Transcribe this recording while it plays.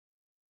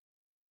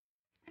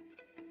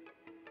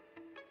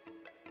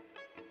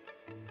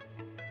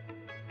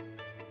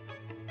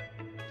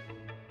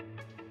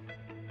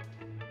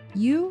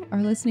You are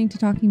listening to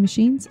Talking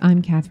Machines.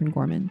 I'm Catherine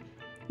Gorman.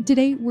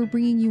 Today, we're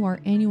bringing you our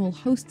annual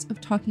Hosts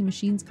of Talking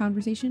Machines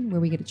conversation, where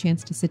we get a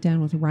chance to sit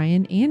down with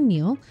Ryan and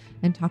Neil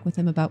and talk with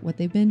them about what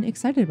they've been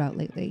excited about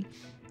lately.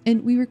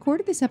 And we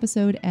recorded this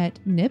episode at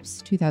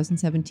NIPS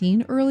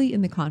 2017, early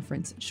in the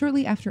conference,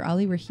 shortly after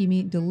Ali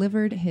Rahimi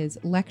delivered his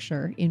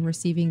lecture in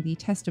receiving the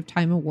Test of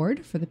Time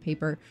Award for the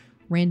paper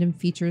Random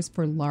Features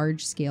for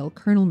Large-Scale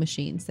Kernel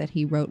Machines that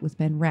he wrote with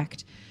Ben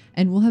Recht.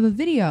 And we'll have a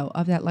video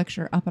of that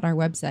lecture up at our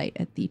website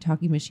at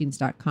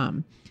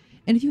thetalkingmachines.com.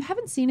 And if you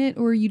haven't seen it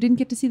or you didn't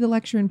get to see the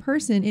lecture in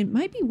person, it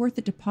might be worth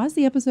it to pause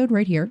the episode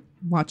right here,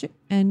 watch it,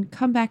 and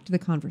come back to the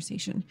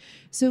conversation.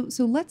 So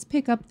let's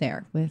pick up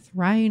there with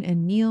Ryan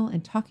and Neil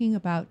and talking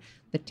about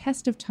the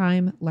Test of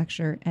Time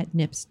lecture at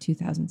NIPS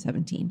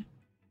 2017.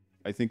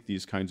 I think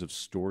these kinds of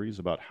stories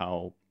about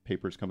how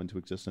papers come into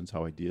existence,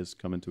 how ideas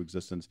come into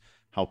existence,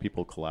 how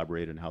people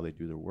collaborate and how they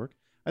do their work,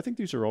 I think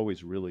these are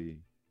always really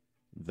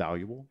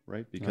valuable,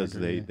 right? Because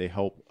they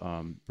help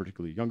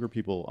particularly younger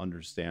people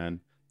understand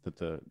that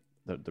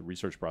the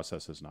research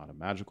process is not a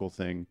magical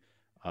thing,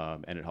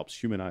 and it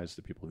helps humanize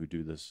the people who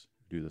do this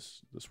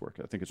work.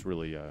 I think it's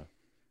really I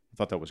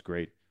thought that was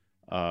great,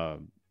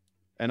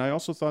 and I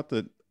also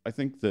I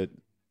think that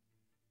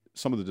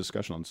some of the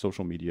discussion on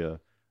social media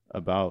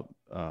about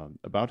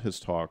his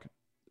talk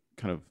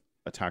kind of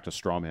attacked a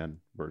straw man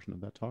version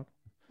of that talk.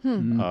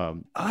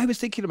 I was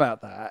thinking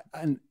about that,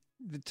 and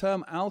the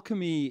term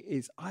alchemy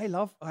is, I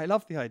love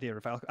the idea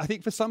of alchemy. I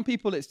think for some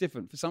people it's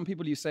different. For some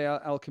people you say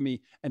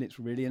alchemy and it's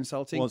really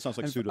insulting. Well, it sounds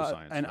like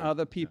pseudoscience. And right?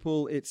 other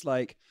people it's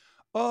like,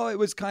 oh, it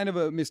was kind of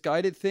a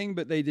misguided thing,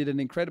 but they did an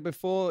incredible,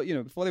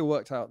 before they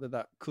worked out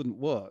that couldn't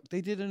work,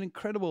 they did an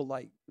incredible,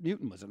 like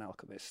Newton was an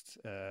alchemist.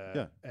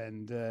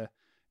 And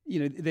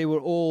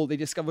they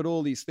discovered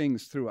all these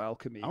things through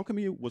alchemy.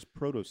 Alchemy was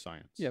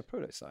proto-science. Yeah,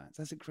 proto-science.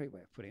 That's a great way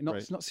of putting it.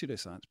 Not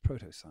pseudoscience,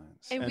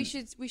 proto-science. And we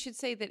should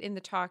say that in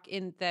the talk,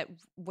 in that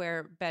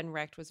where Ben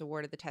Recht was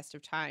awarded the Test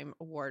of Time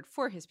Award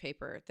for his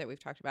paper that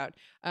we've talked about,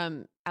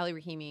 Ali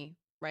Rahimi,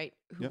 right,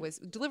 who was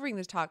delivering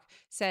this talk,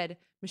 said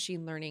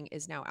machine learning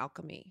is now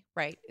alchemy,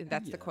 right?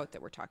 That's the quote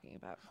that we're talking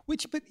about.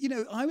 But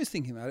I was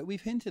thinking about it. We've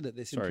hinted at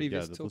this in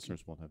previous talks. The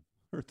listeners won't have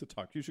heard the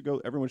talk.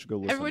 Everyone should go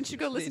listen. Everyone should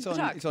go listen to the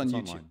talk. It's on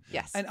YouTube. Online.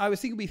 Yes. And I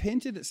was thinking we've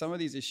hinted at some of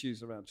these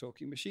issues around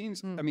talking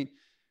machines. I mean,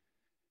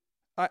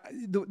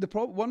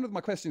 one of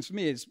my questions for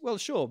me is, well,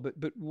 sure, but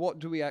what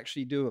do we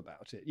actually do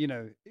about it?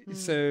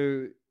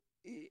 So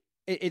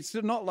it's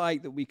not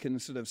like that we can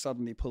sort of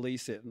suddenly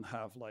police it and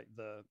have like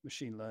the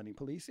machine learning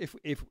police.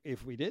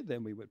 If we did,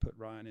 then we would put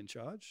Ryan in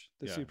charge,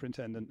 the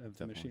superintendent of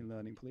the machine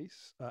learning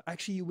police.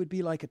 Actually, you would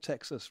be like a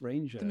Texas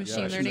Ranger, the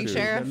machine learning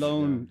sheriff,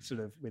 alone,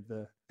 sort of with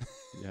the.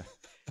 Yeah.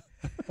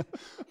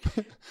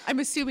 I'm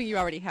assuming you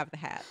already have the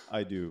hat.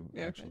 I do,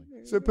 actually.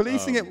 So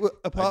policing it,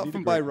 apart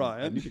from by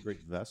Ryan. I need a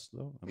great vest,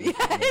 though.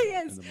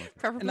 Yes.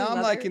 And now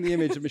I'm liking the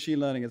image of machine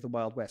learning as the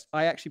Wild West.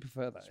 I actually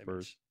prefer that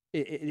image.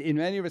 In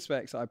many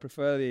respects, I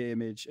prefer the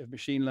image of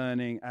machine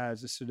learning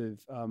as a sort of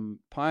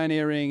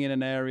pioneering in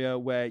an area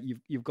where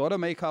you've got to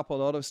make up a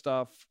lot of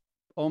stuff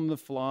on the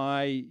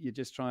fly. You're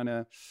just trying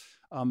to...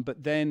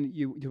 but then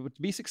you to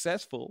be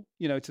successful,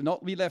 to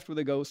not be left with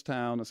a ghost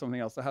town or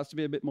something else, there has to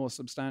be a bit more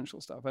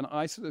substantial stuff. And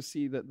I sort of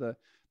see that the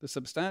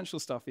substantial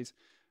stuff is,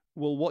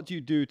 well, what do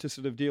you do to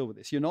sort of deal with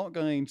this? You're not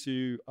going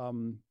to,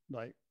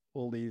 like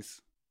all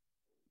these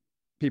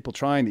people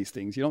trying these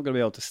things, you're not going to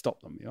be able to stop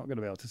them. You're not going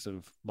to be able to sort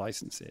of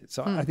license it.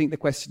 So I think the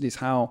question is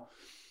how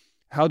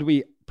do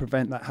we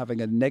prevent that having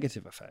a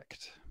negative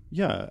effect?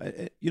 Yeah,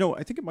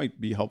 I think it might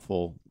be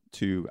helpful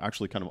to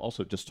actually kind of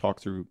also just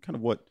talk through kind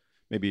of what,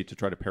 maybe to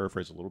try to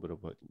paraphrase a little bit of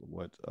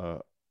what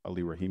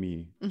Ali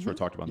Rahimi sort of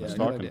talked about in this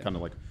talk, and kind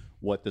of like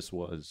what this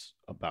was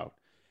about.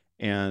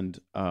 And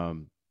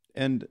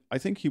I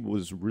think he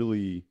was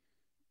really,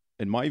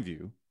 in my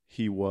view,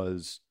 he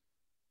was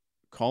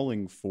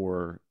calling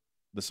for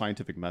the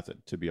scientific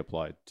method to be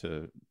applied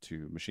to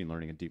machine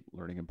learning and deep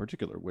learning in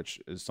particular, which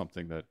is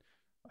something that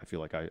I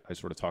feel like I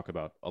sort of talk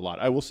about a lot.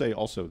 I will say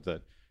also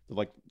that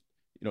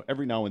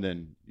every now and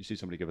then you see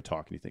somebody give a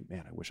talk and you think,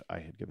 man, I wish I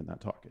had given that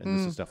talk. And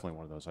this is definitely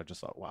one of those. I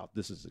just thought, wow,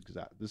 this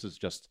is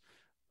just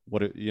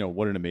what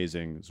an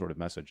amazing sort of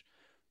message.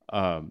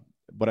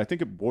 But I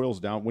think it boils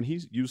down, when he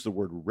used the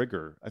word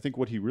rigor, I think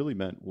what he really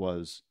meant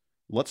was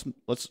let's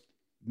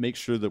make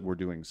sure that we're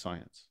doing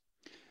science.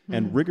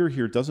 And rigor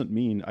here doesn't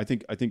mean, I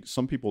think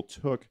some people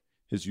took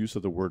his use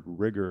of the word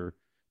rigor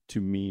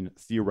to mean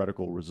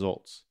theoretical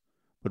results.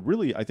 But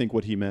really, I think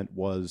what he meant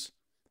was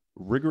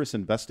rigorous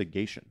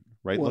investigation,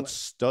 right? Well, let's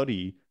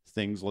study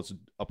things. Let's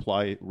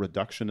apply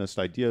reductionist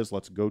ideas.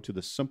 Let's go to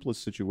the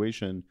simplest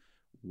situation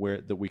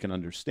that we can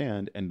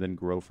understand and then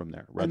grow from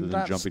there, rather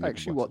than jumping. That's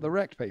actually what the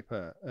Recht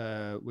paper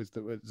was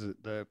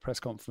the press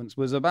conference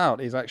was about,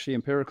 is actually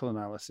empirical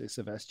analysis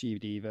of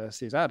SGD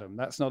versus Adam.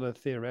 That's not a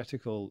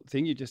theoretical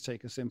thing. You just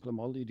take a simpler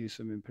model, you do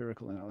some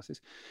empirical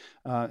analysis,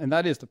 and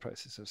that is the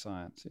process of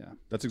science. Yeah,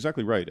 that's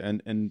exactly right.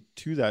 And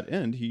to that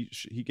end,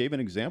 he gave an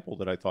example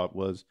that I thought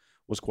was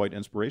quite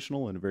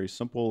inspirational and very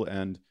simple,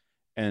 and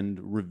and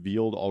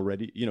revealed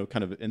already,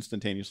 kind of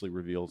instantaneously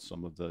revealed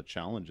some of the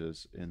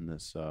challenges in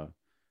this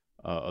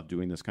of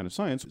doing this kind of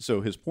science.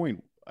 So his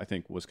point, I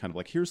think, was kind of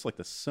like, here's like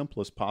the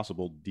simplest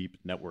possible deep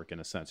network in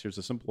a sense. Here's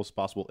the simplest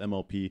possible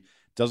MLP.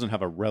 Doesn't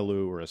have a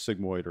ReLU or a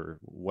sigmoid or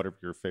whatever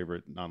your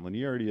favorite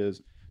nonlinearity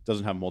is.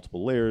 Doesn't have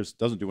multiple layers.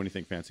 Doesn't do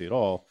anything fancy at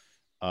all.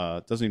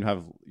 Doesn't even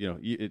have,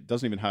 it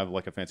doesn't even have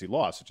like a fancy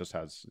loss. It just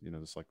has,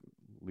 this like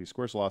least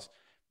squares loss,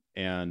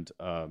 and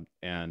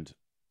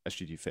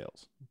SGD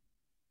fails.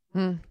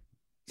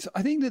 So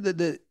I think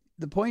that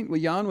the point where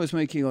Jan was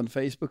making on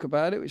Facebook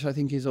about it, which I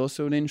think is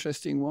also an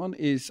interesting one,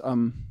 is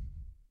how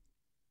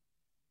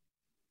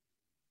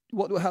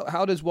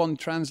does one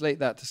translate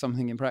that to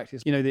something in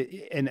practice?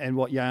 And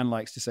what Jan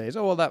likes to say is,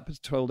 oh, well,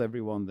 that told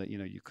everyone that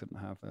you couldn't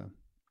have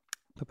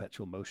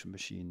perpetual motion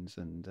machines,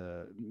 and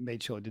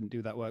made sure it didn't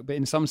do that work. But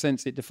in some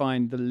sense, it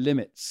defined the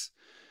limits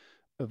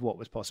of what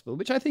was possible,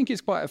 which I think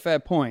is quite a fair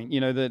point.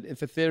 That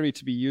if a theory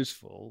to be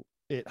useful,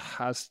 it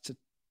has to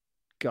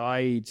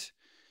guide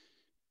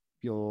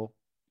your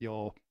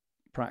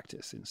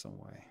practice in some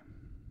way.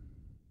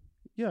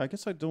 Yeah, I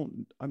guess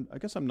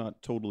I'm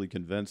not totally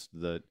convinced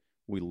that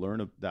we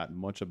learn that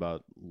much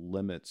about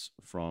limits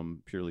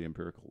from purely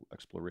empirical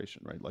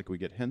exploration, right? Like we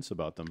get hints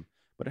about them,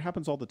 but it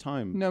happens all the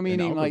time. No,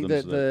 meaning like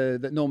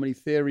that normally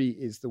theory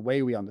is the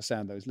way we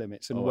understand those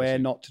limits and where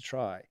not to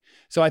try.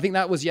 So I think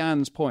that was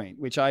Jan's point,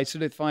 which I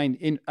sort of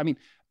find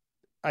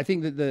I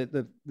think that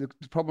the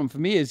problem for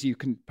me is you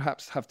can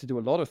perhaps have to do a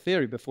lot of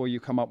theory before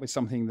you come up with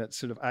something that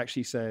sort of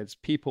actually says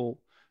people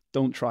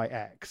don't try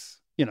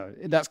X.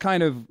 That's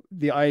kind of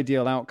the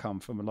ideal outcome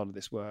from a lot of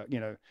this work.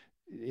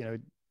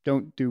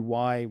 Don't do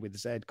Y with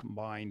Z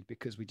combined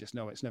because we just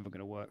know it's never going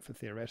to work for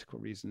theoretical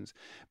reasons.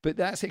 But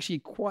that's actually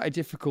quite a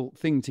difficult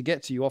thing to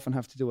get to. You often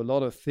have to do a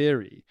lot of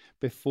theory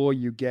before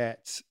you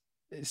get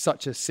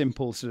such a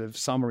simple sort of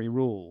summary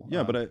rule.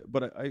 Yeah,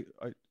 but I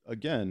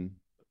again,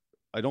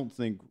 I don't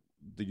think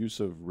the use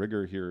of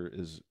rigor here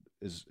is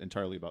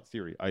entirely about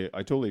theory.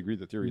 I totally agree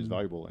that theory is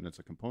valuable and it's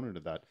a component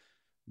of that,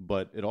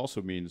 but it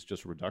also means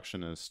just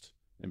reductionist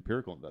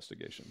empirical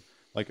investigation.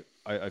 Like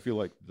I feel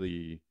like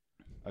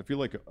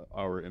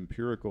our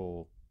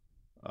empirical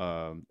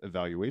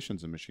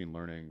evaluations in machine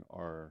learning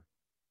are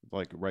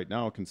like right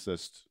now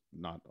consist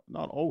not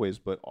always,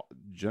 but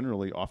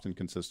generally often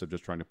consist of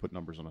just trying to put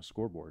numbers on a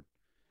scoreboard.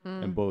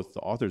 And both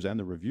the authors and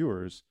the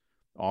reviewers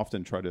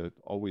often try to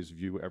always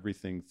view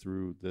everything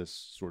through this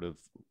sort of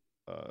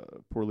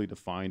poorly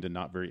defined and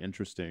not very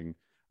interesting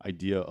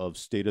idea of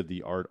state of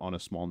the art on a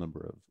small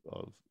number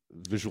of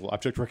visual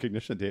object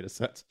recognition data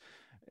sets,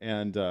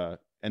 and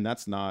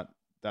that's not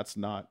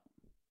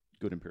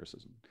good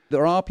empiricism.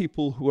 There are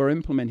people who are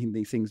implementing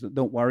these things that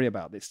don't worry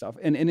about this stuff,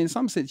 and in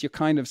some sense, you're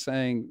kind of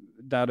saying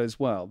that as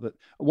well. That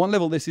at one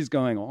level this is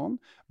going on,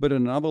 but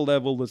at another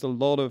level, there's a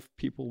lot of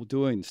people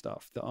doing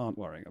stuff that aren't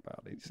worrying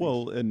about it.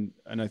 Well, and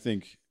I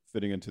think,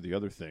 fitting into the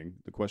other thing,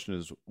 the question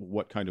is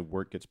what kind of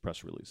work gets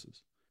press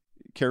releases?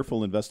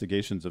 Careful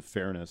investigations of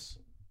fairness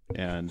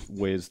and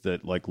ways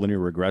that like linear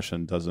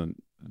regression doesn't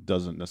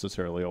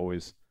necessarily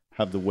always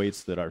have the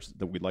weights that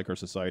we'd like our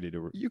society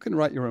to. You can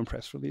write your own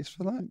press release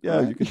for that. Yeah,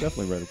 right? You can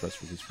definitely write a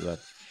press release for that.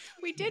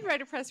 We did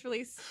write a press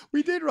release.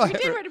 We did write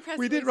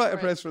a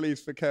press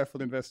release for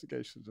careful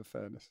investigations of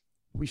fairness.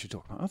 We should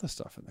talk about other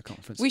stuff in the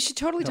conference. We should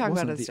totally talk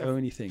about other stuff. That wasn't the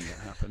only thing that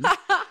happened.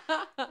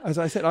 As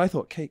I said, I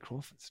thought Kate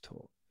Crawford's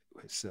talk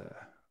was.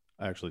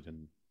 I actually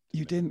didn't.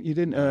 You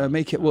didn't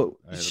make it. Well,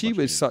 she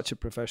was such a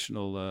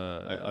professional.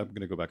 I'm going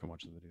to go back and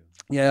watch the video.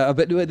 Yeah,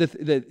 but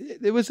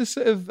there was a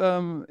sort of.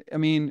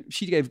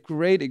 She gave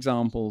great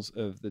examples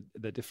of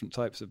the different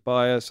types of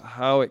bias,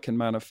 how it can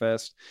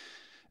manifest.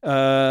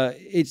 I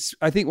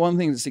think one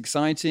thing that's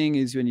exciting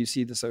is when you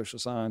see the social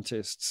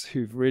scientists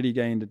who've really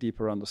gained a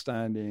deeper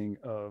understanding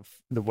of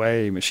the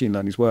way machine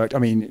learning's worked. I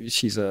mean,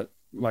 she's a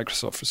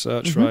Microsoft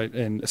research, right?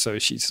 And so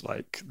she's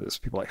like, there's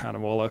people like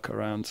Hannah Wallach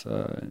around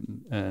her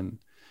and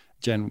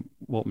Jen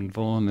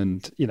Waltman-Vaughan,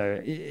 and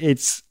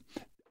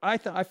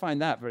I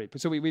find that very.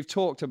 So we've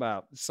talked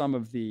about some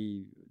of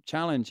the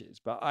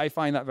challenges, but I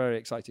find that very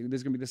exciting.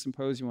 There's going to be the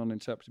symposium on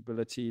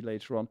interpretability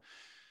later on.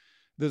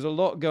 There's a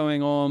lot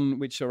going on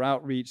which are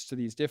outreach to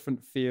these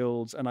different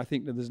fields, and I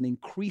think that there's an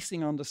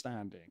increasing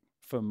understanding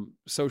from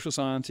social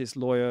scientists,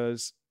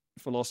 lawyers,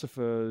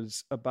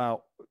 philosophers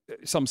about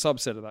some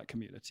subset of that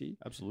community.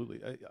 Absolutely.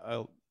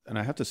 I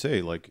have to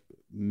say, like,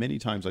 many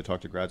times I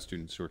talk to grad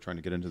students who are trying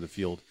to get into the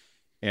field,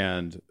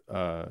 and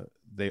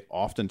they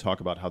often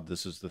talk about how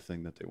this is the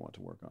thing that they want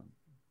to work on,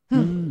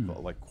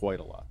 like quite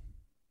a lot.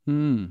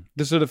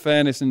 The sort of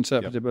fairness and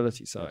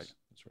interpretability side. Yes,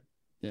 that's right.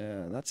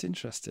 Yeah, that's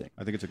interesting.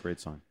 I think it's a great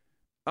sign.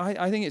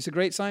 I think it's a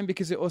great sign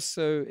because it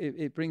also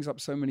it brings up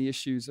so many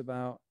issues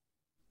about.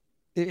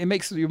 It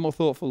makes you more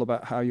thoughtful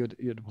about how you're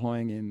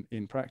deploying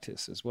in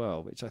practice as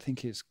well, which I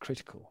think is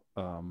critical.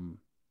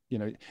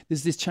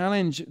 There's this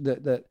challenge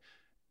that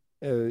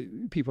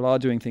people are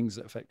doing things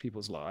that affect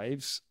people's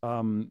lives.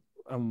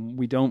 And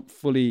we don't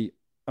fully,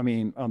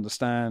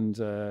 understand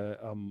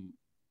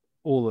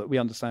we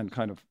understand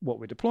kind of what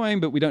we're deploying,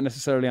 but we don't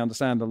necessarily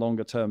understand the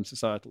longer term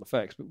societal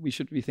effects. But we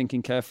should be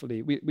thinking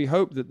carefully. We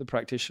hope that the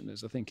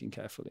practitioners are thinking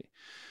carefully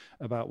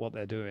about what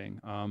they're doing.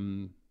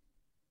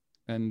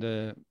 And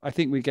I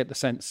think we get the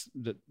sense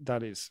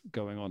that is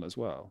going on as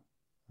well,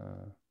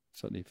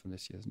 certainly from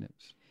this year's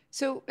NIPS.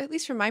 So, at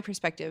least from my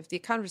perspective, the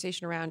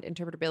conversation around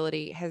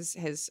interpretability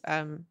has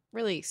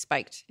really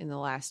spiked in the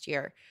last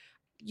year.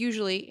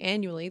 Usually,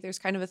 annually, there's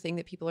kind of a thing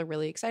that people are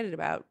really excited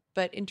about,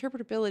 but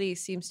interpretability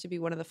seems to be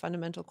one of the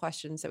fundamental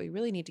questions that we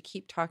really need to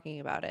keep talking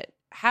about it.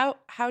 How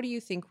do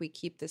you think we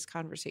keep this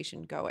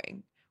conversation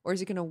going? Or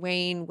is it going to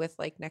wane with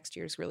like next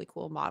year's really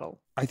cool model?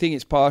 I think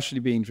it's partially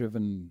being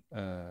driven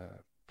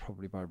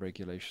probably by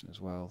regulation as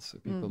well. So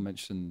people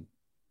mention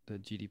the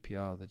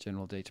GDPR, the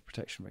General Data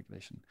Protection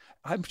Regulation.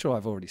 I'm sure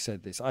I've already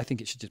said this. I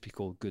think it should just be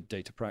called Good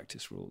Data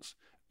Practice Rules.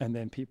 And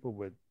then people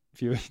would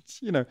view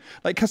it,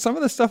 like, because some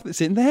of the stuff that's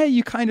in there,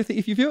 you kind of think,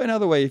 if you view it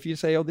another way, if you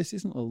say, oh, this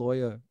isn't a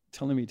lawyer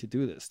telling me to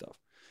do this stuff.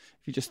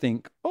 If you just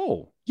think,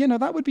 oh,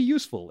 that would be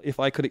useful if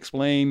I could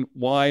explain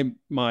why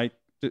my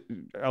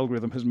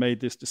algorithm has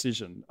made this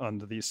decision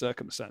under these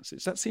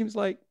circumstances. That seems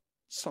like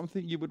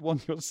something you would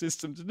want your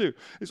system to do.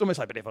 It's almost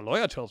like, but if a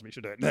lawyer tells me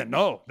to do it, then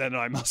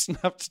I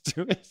mustn't have to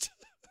do it.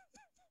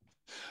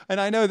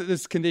 And I know that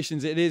there's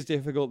conditions, it is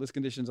difficult, there's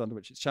conditions under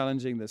which it's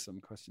challenging, there's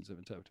some questions of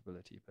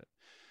interpretability, but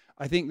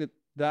I think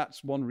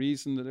that's one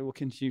reason that it will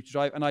continue to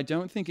drive. And I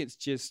don't think it's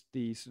just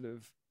the sort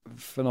of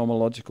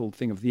phenomenological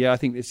thing of the year. I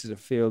think this is a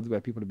field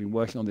where people have been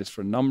working on this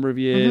for a number of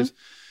years,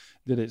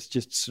 that it's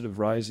just sort of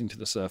rising to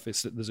the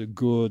surface, that there's a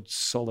good,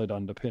 solid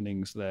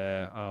underpinnings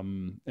there.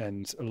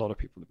 And a lot of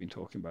people have been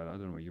talking about it. I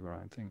don't know what you,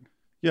 Ryan, think.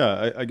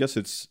 Yeah, I guess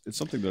it's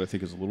something that I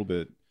think is a little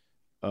bit,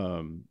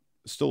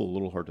 still a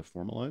little hard to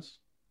formalize,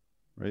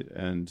 right?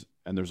 And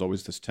there's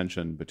always this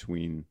tension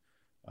between,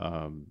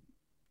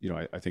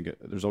 I think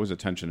there's always a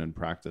tension in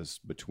practice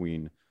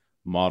between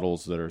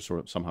models that are sort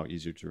of somehow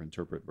easier to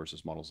interpret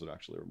versus models that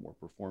actually are more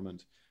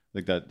performant.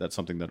 I think that's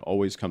something that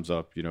always comes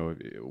up,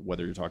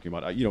 whether you're talking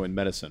about, in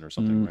medicine or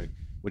something, right?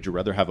 Would you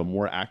rather have a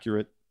more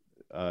accurate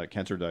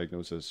cancer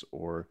diagnosis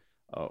or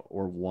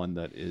one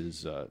that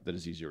is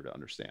easier to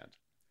understand?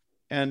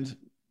 And,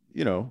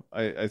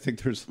 I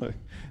think there's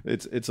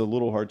it's a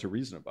little hard to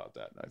reason about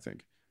that, I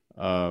think.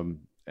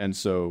 And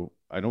so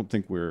I don't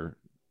think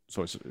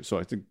so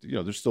I think,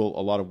 there's still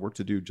a lot of work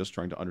to do just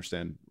trying to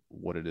understand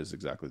what it is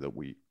exactly that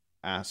we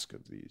ask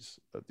of these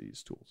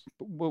tools.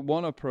 Well,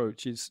 one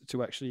approach is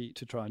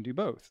to try and do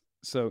both.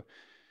 So,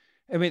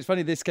 I mean, it's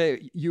funny, this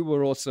case, you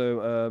were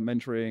also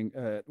mentoring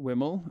at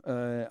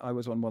WIML. I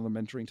was on one of the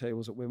mentoring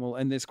tables at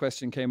WIML, and this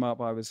question came up.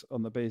 I was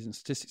on the Bayesian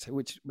statistics,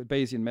 with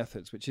Bayesian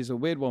methods, which is a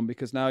weird one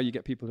because now you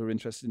get people who are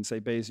interested in,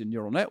 say, Bayesian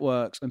neural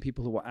networks and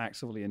people who are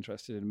actively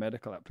interested in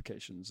medical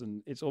applications.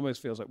 And it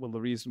almost feels like, well, the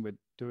reason we're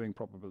doing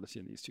probability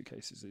in these two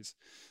cases is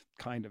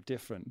kind of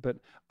different. But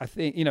I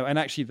think, and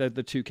actually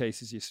the two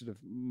cases you sort of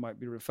might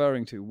be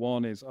referring to,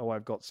 one is,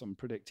 I've got some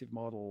predictive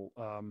model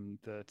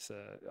that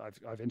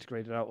I've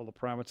integrated out all the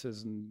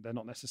parameters and they're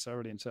not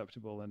necessarily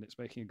interpretable and it's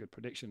making a good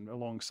prediction.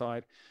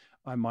 Alongside,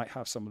 I might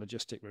have some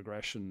logistic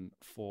regression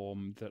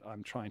form that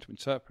I'm trying to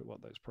interpret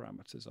what those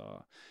parameters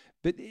are.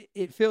 But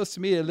it feels to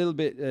me a little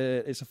bit,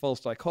 it's a false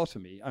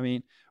dichotomy. I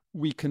mean,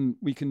 we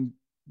can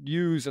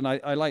use, and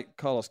I like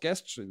Carlos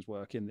Gestrin's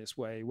work in this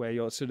way, where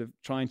you're sort of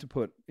trying to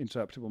put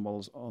interpretable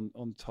models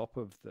on top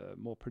of the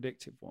more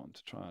predictive one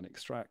to try and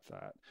extract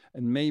that.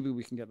 And maybe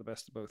we can get the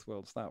best of both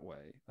worlds that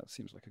way. That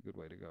seems like a good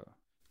way to go.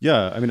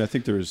 Yeah, I mean, I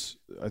think there's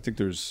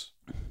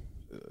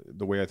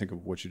the way I think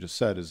of what you just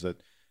said is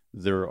that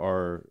there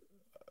are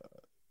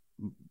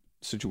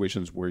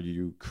situations where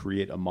you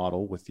create a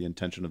model with the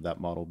intention of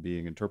that model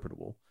being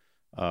interpretable.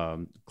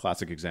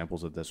 Classic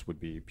examples of this would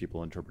be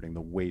people interpreting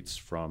the weights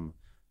from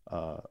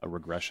a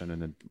regression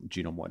in a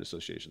genome-wide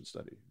association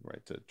study,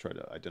 right, to try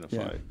to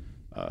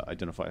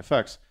identify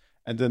effects.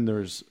 And then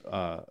there's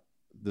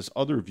this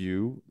other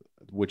view,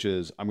 which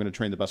is I'm going to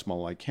train the best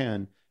model I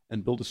can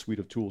and build a suite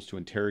of tools to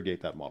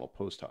interrogate that model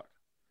post hoc,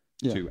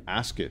 to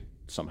ask it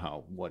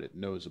somehow what it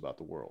knows about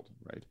the world,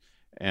 right?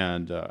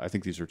 And I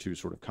think these are two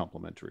sort of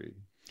complementary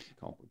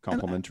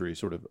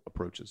sort of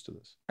approaches to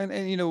this.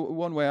 And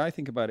one way I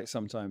think about it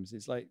sometimes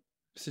is like,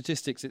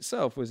 statistics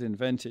itself was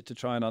invented to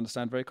try and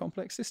understand very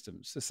complex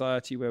systems,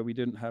 society where we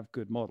didn't have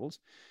good models.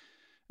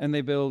 And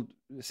they build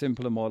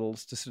simpler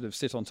models to sort of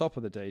sit on top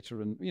of the data.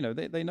 And,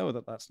 they know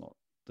that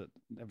that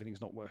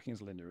everything's not working as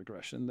a linear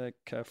regression. They're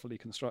carefully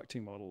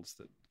constructing models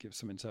that give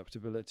some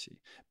interpretability.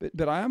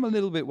 But I am a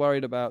little bit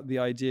worried about the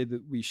idea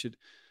that we should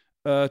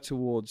err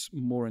towards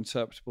more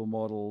interpretable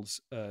models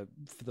for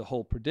the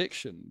whole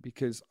prediction,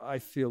 because I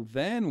feel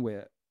then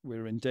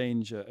we're in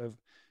danger of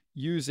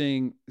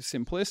using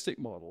simplistic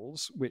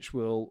models, which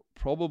will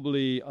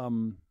probably,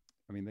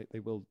 they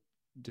will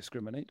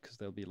discriminate because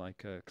they'll be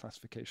like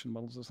classification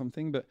models or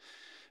something. But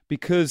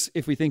because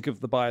if we think of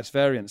the bias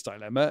variance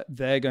dilemma,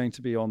 they're going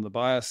to be on the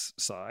bias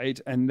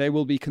side and they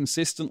will be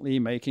consistently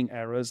making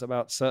errors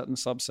about certain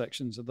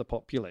subsections of the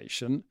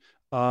population,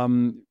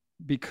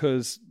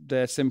 because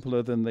they're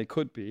simpler than they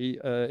could be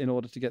in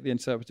order to get the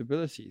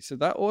interpretability. So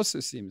that also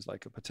seems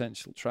like a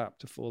potential trap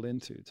to fall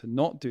into, to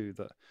not do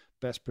the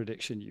best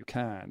prediction you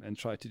can and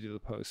try to do the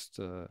post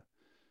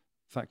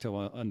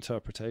facto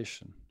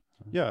interpretation.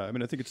 Yeah, I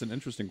mean, I think it's an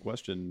interesting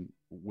question,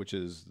 which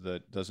is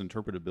that does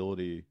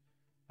interpretability,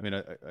 I mean,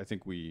 I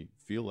think we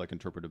feel like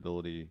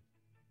interpretability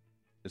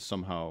is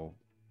somehow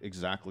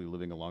exactly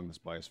living along this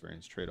bias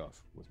variance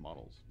trade-off with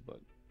models, but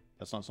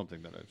that's not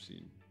something that I've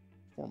seen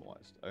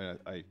formalized.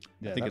 I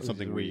think it's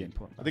something really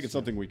important. I think it's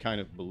something we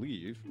kind of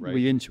believe, right?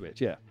 We intuit,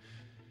 yeah.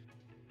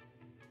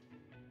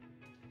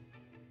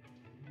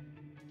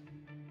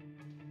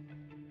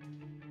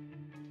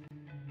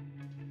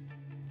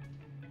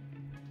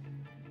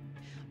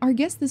 Our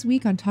guest this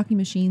week on Talking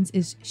Machines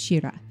is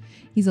Shira.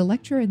 He's a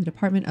lecturer in the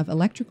Department of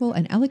Electrical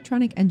and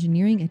Electronic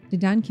Engineering at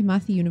Dedan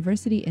Kimathi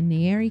University in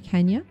Nyeri,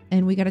 Kenya,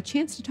 and we got a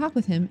chance to talk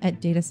with him at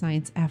Data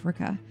Science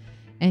Africa.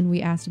 And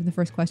we asked him the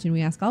first question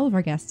we ask all of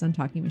our guests on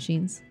Talking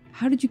Machines.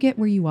 How did you get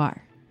where you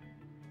are?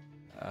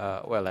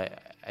 Well, I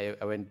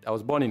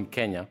was born in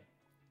Kenya,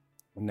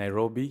 in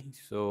Nairobi.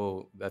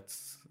 So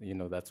that's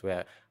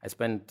where I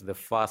spent the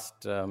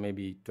first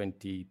maybe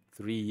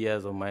 23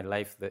 years of my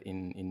life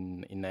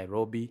in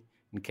Nairobi,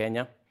 in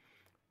Kenya.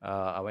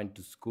 I went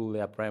to school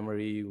there,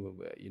 primary,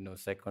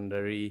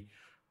 secondary,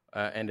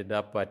 ended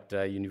up at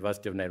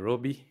University of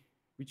Nairobi,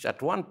 which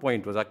at one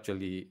point was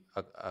actually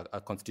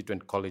a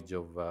constituent college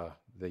of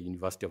the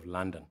University of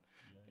London,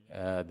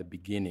 the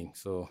beginning.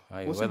 So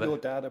wasn't your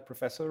dad a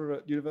professor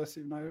at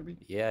University of Nairobi?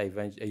 Yeah,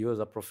 eventually he was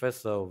a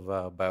professor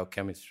of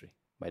biochemistry.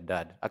 My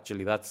dad,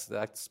 actually,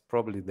 that's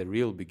probably the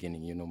real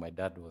beginning. My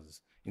dad was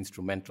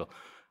instrumental.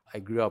 I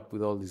grew up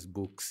with all these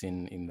books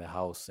in the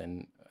house,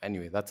 and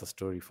anyway, that's a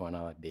story for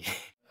another day.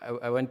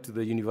 I went to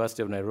the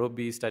University of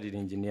Nairobi, studied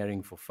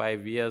engineering for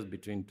 5 years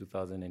between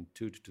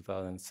 2002 to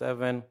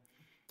 2007.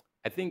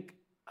 I think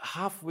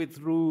halfway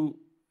through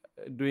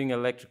doing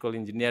electrical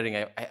engineering,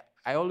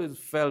 I always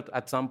felt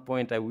at some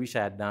point I wish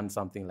I had done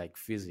something like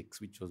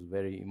physics, which was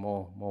very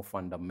more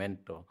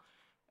fundamental.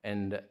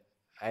 And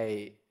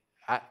I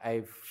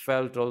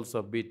felt also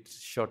a bit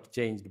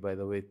shortchanged by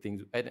the way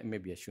things,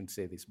 maybe I shouldn't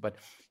say this, but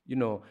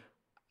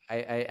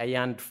I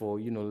yearned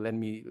for, let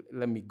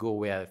me go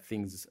where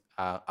things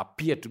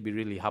appear to be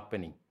really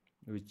happening,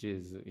 which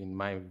is, in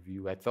my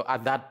view, I thought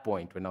at that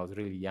point when I was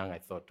really young, I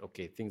thought,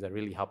 okay, things are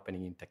really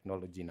happening in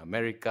technology in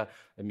America.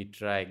 Let me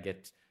try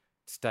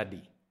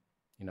study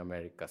in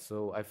America.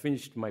 So I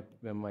finished my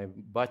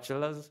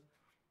bachelor's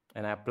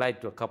and I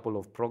applied to a couple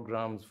of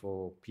programs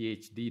for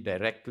PhD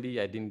directly.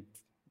 I didn't,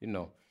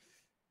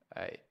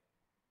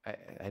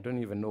 I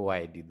don't even know why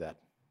I did that.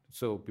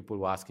 So people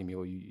were asking me,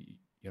 oh,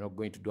 you're not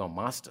going to do a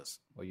master's,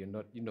 or you're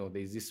not,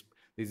 there's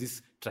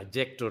this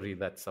trajectory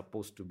that's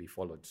supposed to be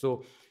followed.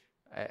 So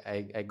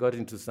I got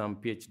into some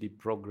PhD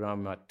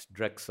program at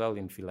Drexel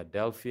in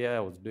Philadelphia. I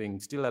was doing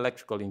still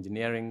electrical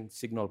engineering,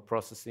 signal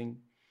processing.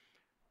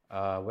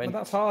 But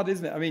that's hard,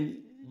 isn't it? I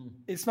mean,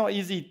 it's not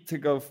easy to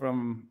go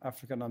from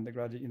African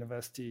undergraduate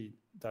university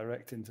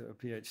direct into a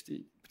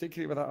PhD,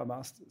 particularly without a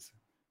master's.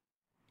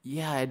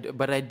 Yeah,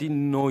 but I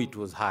didn't know it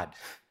was hard.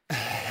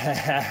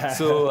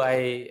 So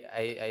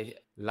I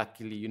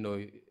luckily,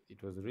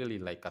 it was really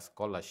like a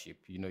scholarship.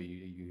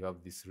 You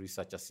have this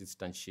research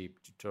assistantship,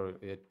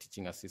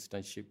 teaching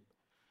assistantship.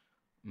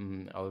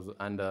 I was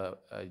under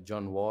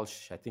John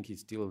Walsh. I think he's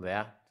still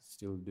there,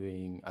 still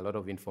doing a lot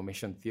of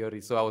information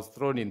theory. So I was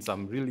thrown in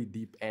some really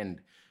deep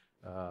end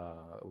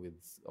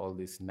with all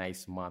this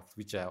nice math,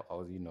 which I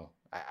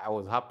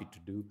was happy to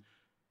do.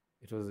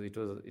 It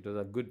was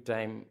a good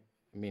time.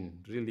 I mean,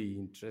 really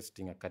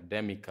interesting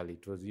academically.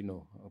 It was,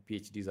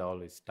 PhDs are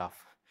always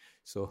tough.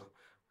 So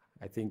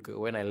I think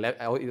when I left,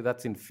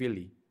 that's in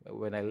Philly.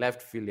 When I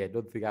left Philly, I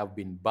don't think I've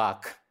been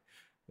back.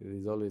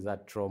 There's always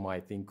that trauma, I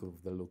think,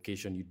 of the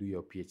location you do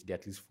your PhD.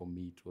 At least for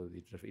me,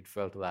 it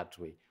felt that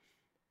way.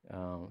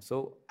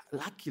 So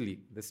luckily,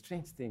 the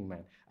strange thing,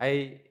 man,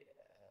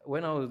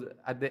 when I was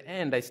at the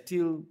end, I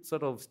still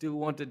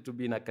wanted to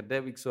be an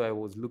academic, so I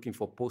was looking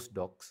for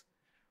postdocs.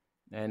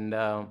 And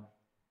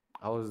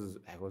I was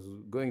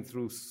going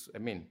through,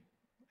 and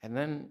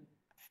then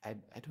I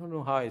don't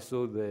know how I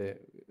saw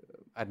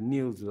at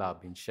Neil's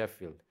lab in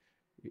Sheffield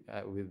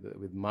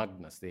with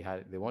Magnus. They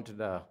wanted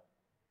a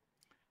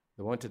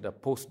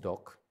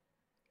postdoc,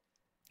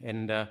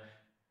 and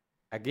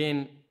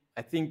again,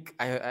 I think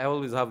I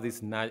always have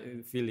this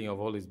feeling of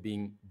always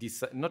being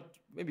not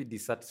maybe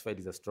dissatisfied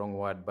is a strong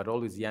word, but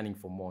always yearning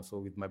for more. So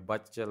with my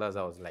bachelor's,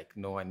 I was like,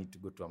 no, I need to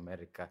go to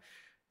America.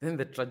 Then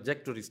the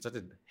trajectory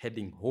started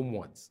heading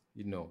homewards,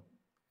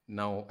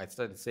 Now I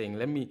started saying,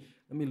 let me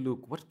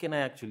look, what can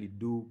I actually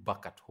do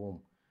back at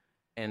home?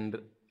 And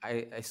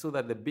I saw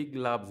that the big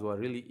labs were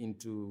really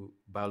into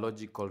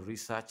biological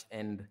research,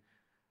 and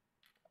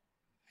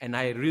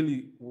I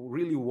really,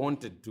 really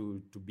wanted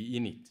to be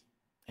in it.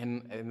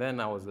 And then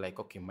I was like,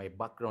 okay, my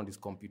background is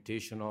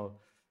computational.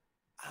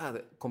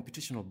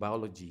 Computational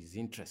biology is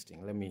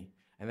interesting.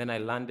 And then I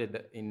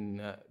landed in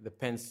the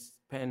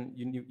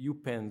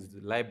UPenn's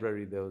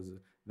library. There was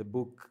the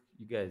book,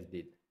 you guys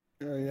did.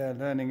 Oh yeah,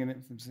 learning and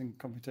influencing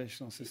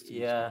computational systems.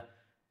 Yeah,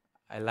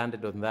 I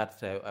landed on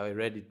that. I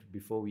read it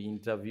before we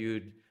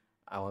interviewed.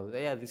 I was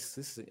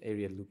this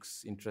area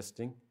looks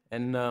interesting,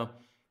 and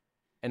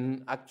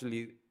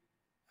actually,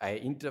 I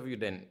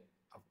interviewed, and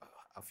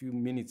a few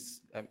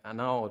minutes, an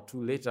hour or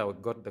two later, I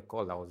got the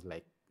call. I was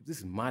like, this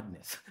is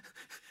madness.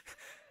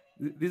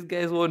 These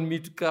guys want me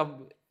to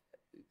come.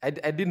 I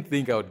didn't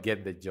think I would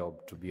get the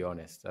job, to be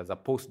honest, as a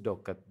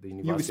postdoc at the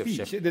University of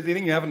Sheffield. The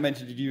thing you haven't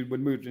mentioned is you were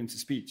moved into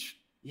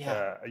speech.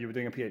 Yeah. You were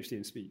doing a PhD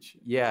in speech.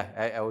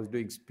 Yeah, I was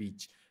doing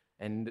speech.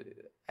 And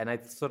I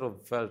sort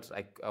of felt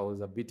like I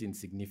was a bit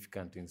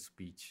insignificant in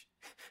speech.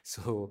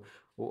 So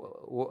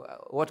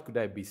what could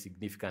I be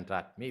significant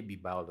at? Maybe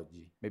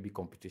biology, maybe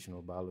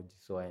computational biology.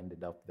 So I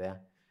ended up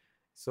there.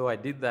 So I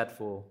did that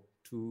for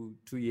two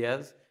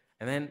years.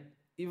 And then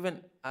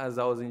even as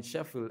I was in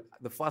Sheffield,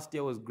 the first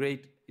year was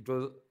great.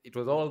 It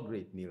was all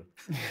great, Neil.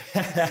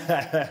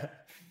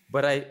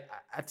 But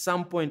at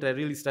some point I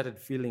really started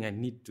feeling I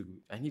need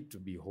to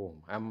be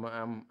home.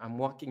 I'm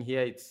working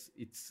here.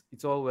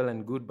 It's all well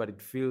and good, but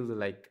it feels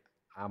like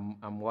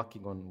I'm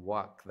working on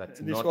work that's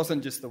this not.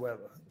 Wasn't just the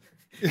weather.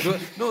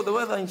 No, the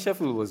weather in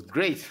Sheffield was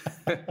great.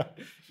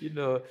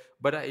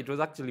 But it was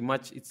actually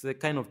much. It's the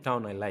kind of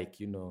town I like.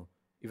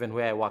 Even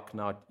where I work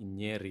now in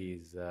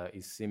Nyeri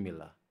is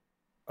similar.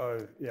 Oh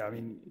yeah, I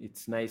mean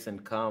it's nice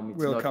and calm.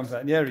 We'll come to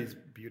that. Nyeri is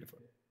beautiful.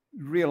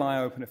 Real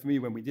eye-opener for me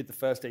when we did the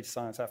first Data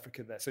Science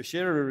Africa there. So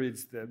Shearer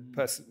is the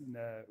person,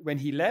 when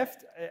he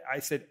left, I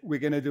said, we're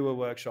going to do a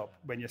workshop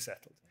when you're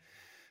settled.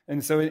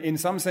 And so in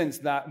some sense,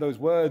 those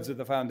words are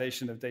the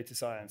foundation of Data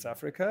Science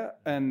Africa.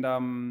 And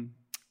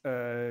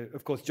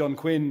of course, John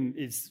Quinn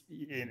is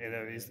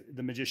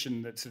the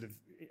magician that sort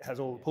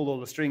of pulled all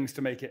the strings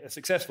to make it a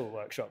successful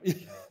workshop.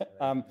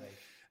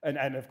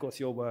 And of course,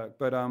 your work.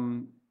 But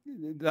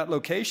that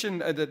location,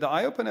 the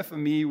eye-opener for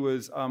me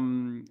was,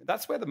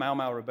 that's where the Mau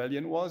Mau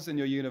Rebellion was, and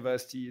your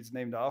university is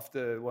named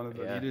after one of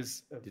the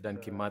leaders.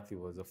 Dedan Kimathi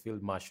was a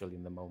field marshal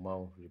in the Mau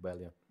Mau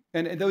Rebellion.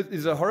 And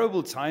those are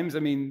horrible times. I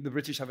mean, the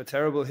British have a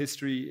terrible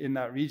history in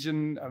that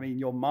region. I mean,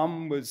 your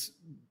mum was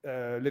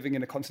living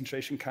in a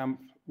concentration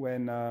camp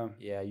when...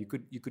 Yeah, you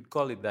could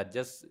call it that.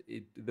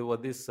 There were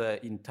these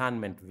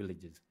internment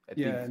villages. I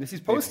think this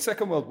is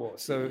post-Second World War,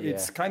 so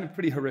it's kind of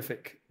pretty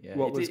horrific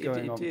what was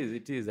going on.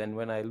 It is. And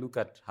when I look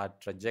at her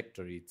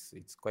trajectory,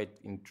 it's quite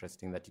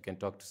interesting that you can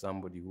talk to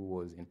somebody who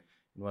was in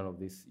one of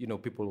these,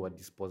 people who were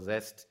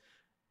dispossessed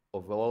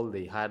of all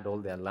they had,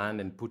 all their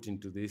land, and put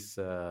into these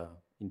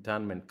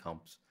internment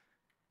camps.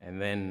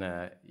 And then,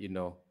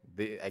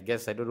 I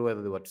guess, I don't know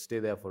whether they were to stay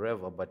there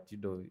forever, but,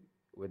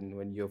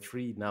 when you're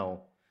free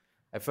now,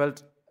 I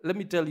felt, let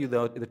me tell you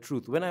the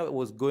truth. When I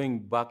was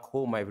going back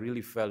home, I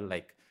really felt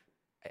like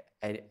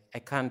I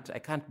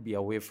can't be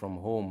away from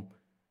home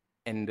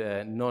and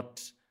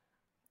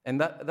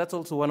that's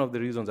also one of the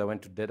reasons I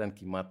went to Dedan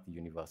Kimathi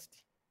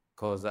University,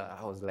 because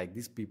I was like,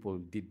 these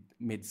people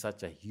made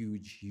such a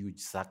huge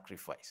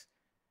sacrifice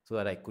so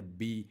that I could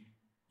be,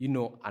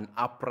 an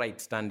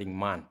upright standing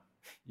man,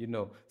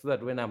 so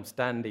that when I'm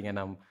standing and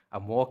I'm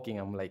walking,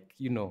 I'm like,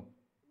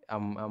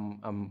 I'm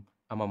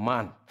a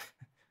man.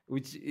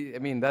 Which, a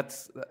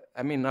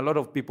lot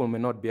of people may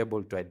not be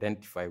able to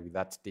identify with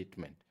that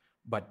statement,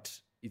 but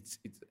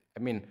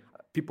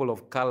people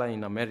of color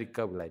in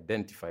America will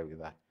identify with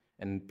that,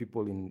 and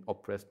people in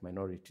oppressed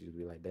minorities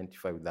will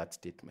identify with that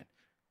statement.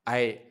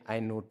 I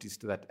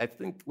noticed that. I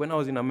think when I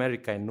was in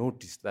America, I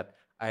noticed that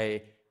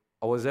I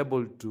was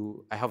able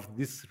to, I have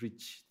this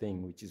rich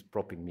thing which is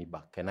propping me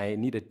back, and I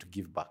needed to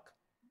give back.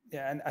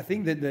 Yeah, and I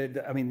think that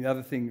the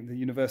other thing, the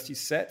university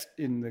set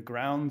in the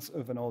grounds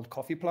of an old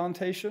coffee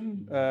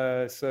plantation.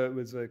 So it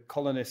was a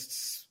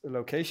colonists'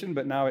 location,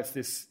 but now it's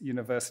this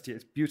university.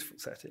 It's a beautiful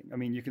setting. I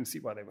mean, you can see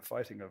why they were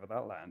fighting over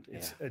that land.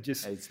 It's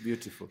it's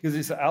beautiful. Because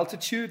it's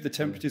altitude, the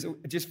temperatures are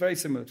just very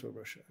similar to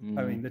Russia.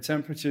 I mean, the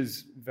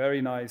temperature's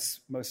very nice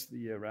most of the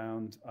year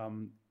round.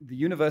 The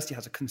university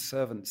has a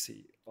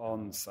conservancy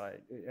on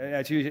site.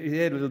 Actually, you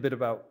heard a little bit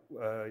about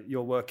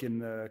your work in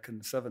the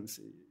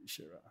conservancy,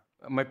 Shira.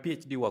 My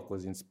PhD work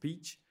was in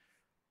speech,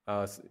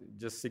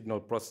 just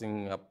signal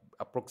processing,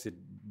 approximate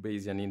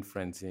Bayesian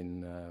inference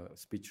in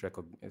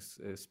speaker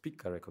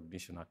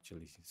recognition,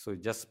 actually. So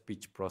just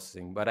speech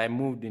processing. But I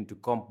moved into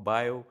comp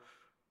bio,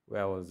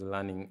 where I was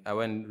learning. I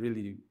went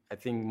really, I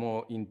think,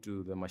 more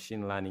into the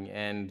machine learning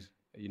and,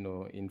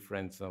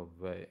 inference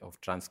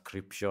of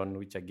transcription,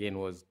 which again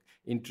was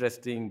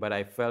interesting. But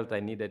I felt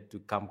I needed to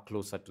come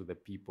closer to the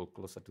people,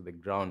 closer to the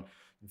ground.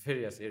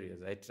 Various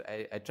areas.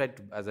 I tried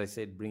to, as I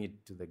said, bring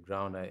it to the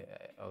ground. I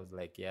was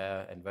like,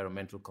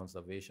 environmental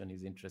conservation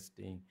is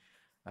interesting.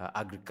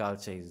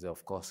 Agriculture is,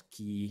 of course,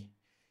 key.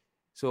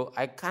 So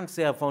I can't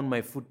say I found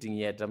my footing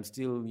yet. I'm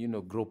still,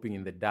 groping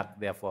in the dark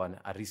there for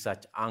a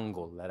research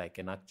angle that I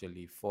can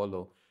actually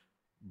follow.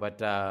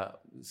 But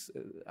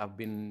I've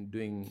been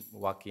doing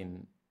work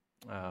in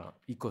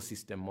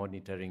ecosystem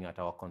monitoring at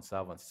our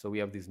conservancy. So we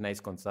have this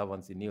nice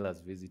conservancy Neil has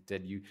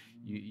visited. You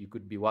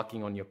could be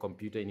working on your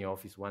computer in your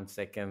office 1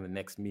 second, the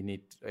next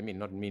minute, I mean,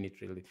 not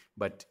minute really,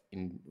 but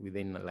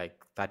within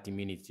like 30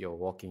 minutes, you're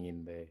walking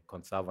in the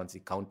conservancy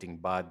counting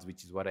birds,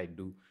 which is what I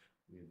do.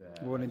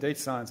 Well, in Data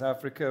Science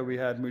Africa, we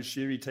had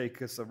Mushiri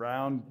take us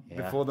around.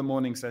 Before the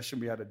morning session,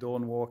 we had a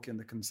dawn walk in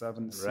the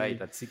conservancy.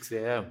 Right, at 6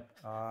 a.m.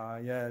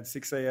 At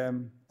 6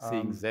 a.m.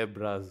 Seeing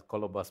zebras,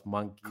 colobus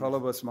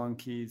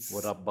monkeys.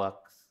 Water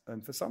bucks.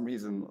 And for some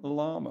reason, a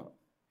llama.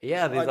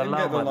 Yeah, there's a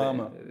llama. The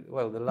llama.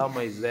 The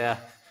llama is there.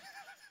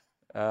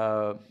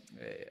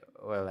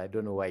 Well, I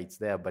don't know why it's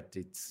there, but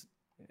it's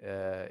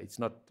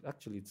not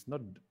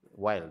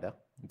wild. Huh?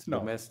 It's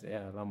domestic.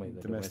 Yeah, llama is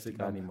a domestic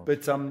animal.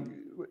 But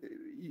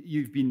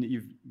you've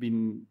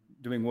been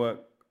doing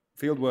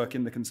field work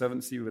in the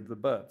conservancy with the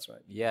birds,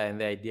 right? Yeah, and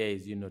the idea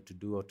is, to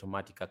do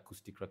automatic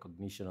acoustic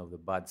recognition of the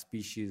bird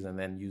species and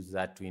then use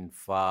that to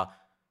infer,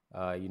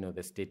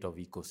 the state of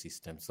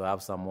ecosystem. So I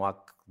have some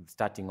work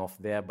starting off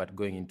there, but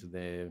going into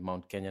the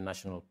Mount Kenya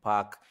National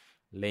Park,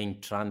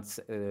 laying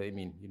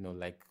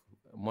like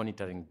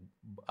monitoring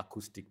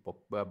acoustic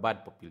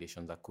bird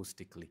populations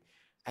acoustically.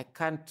 I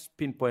can't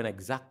pinpoint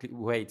exactly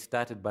where it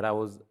started, but I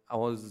was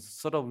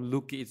sort of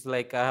looking. It's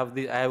like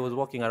I was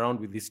walking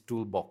around with this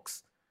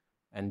toolbox,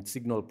 and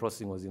signal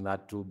processing was in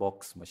that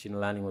toolbox. Machine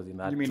learning was in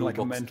that. You mean toolbox.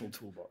 Like a mental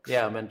toolbox?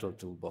 Yeah, a mental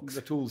toolbox.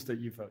 The tools that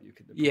you felt you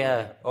could deploy.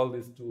 Yeah, all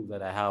these tools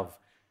that I have,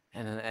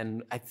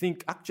 and I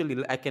think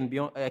actually I can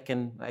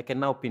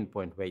now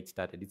pinpoint where it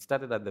started. It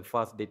started at the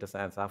first Data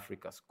Science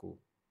Africa school,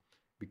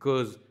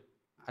 because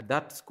at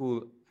that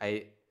school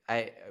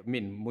I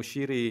mean,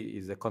 Mushiri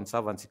is a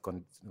conservancy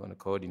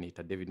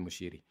coordinator, David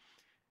Mushiri.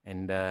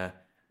 And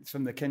it's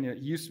from the Kenya, it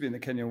used to be in the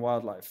Kenyan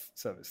Wildlife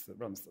Service that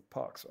runs the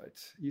parks, right?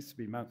 It used to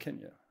be Mount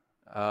Kenya.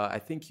 I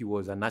think he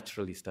was a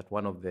naturalist at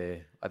one of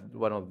the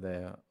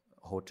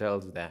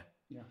hotels there.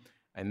 Yeah.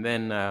 And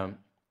then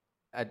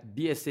at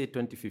DSA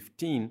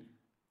 2015,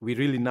 we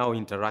really now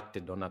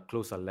interacted on a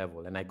closer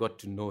level, and I got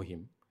to know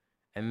him.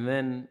 And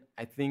then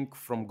I think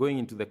from going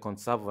into the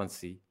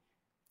conservancy,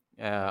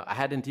 I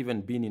hadn't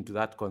even been into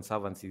that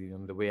conservancy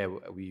on the way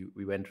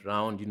we went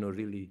around,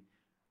 really.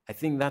 I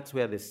think that's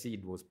where the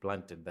seed was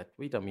planted, that,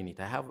 wait a minute,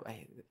 I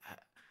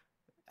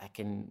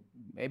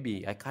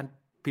can't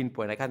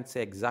pinpoint, I can't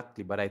say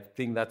exactly, but I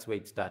think that's where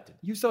it started.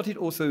 You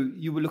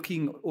were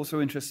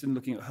interested in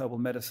looking at herbal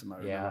medicine, I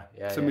remember.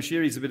 So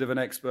Mushiri's a bit of an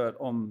expert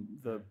on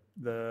the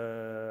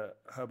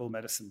herbal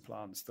medicine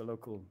plants, the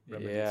local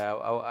remedies. Yeah,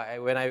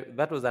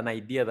 that was an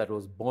idea that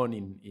was born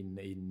in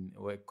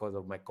because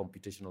of my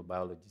computational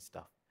biology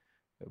stuff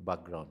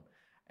background.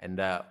 And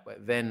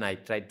then I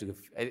tried to,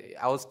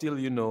 I was still,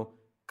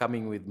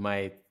 coming with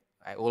my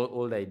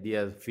old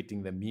ideas,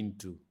 fitting them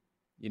into,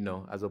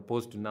 as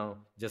opposed to now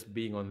just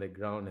being on the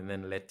ground and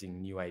then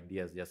letting new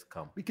ideas just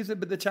come.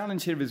 But the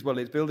challenge here as well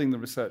is building the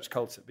research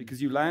culture,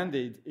 because you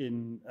landed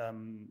in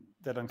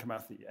Dedan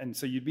Kimathi, and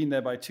so you'd been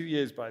there by 2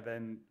 years by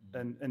then,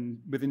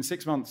 and within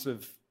 6 months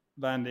of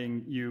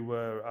landing, you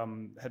were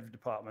head of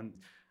department.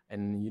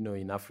 And,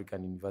 in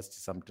African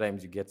universities,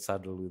 sometimes you get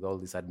saddled with all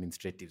this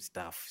administrative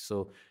stuff.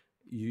 So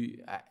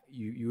you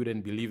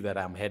wouldn't believe that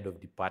I'm head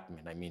of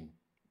department. I mean,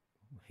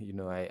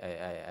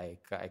 I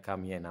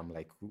come here and I'm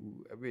like,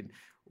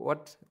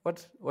 what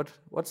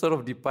sort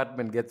of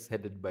department gets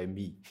headed by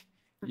me?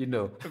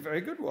 A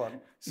very good one.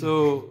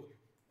 So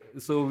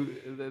that's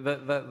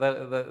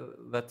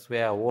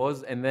where I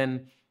was, and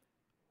then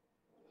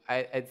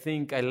I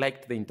think I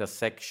liked the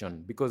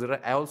intersection, because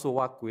I also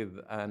work with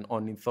an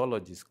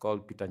ornithologist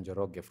called Peter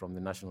Njoroge from the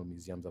National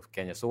Museums of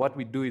Kenya. So what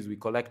we do is we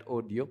collect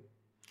audio.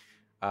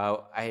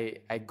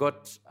 I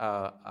got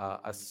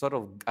a sort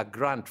of a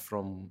grant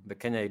from the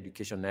Kenya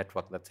Education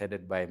Network that's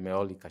headed by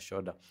Meoli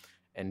Kashoda,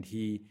 and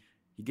he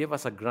gave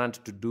us a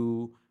grant to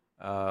do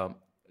to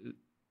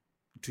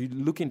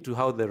look into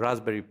how the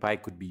Raspberry Pi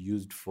could be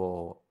used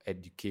for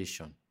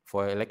education,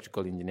 for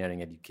electrical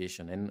engineering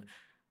education. And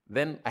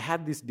then I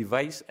had this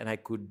device, and I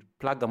could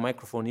plug a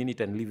microphone in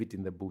it and leave it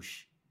in the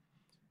bush.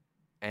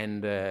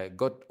 And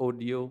got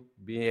audio,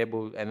 being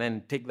able, and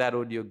then take that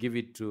audio, give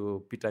it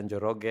to Peter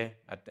Njoroge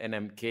at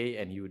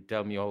NMK, and he would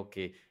tell me,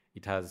 okay,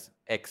 it has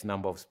X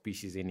number of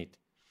species in it.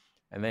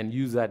 And then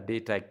use that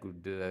data, I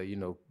could,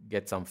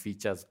 get some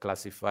features,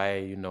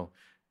 classify,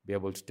 be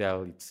able to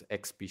tell it's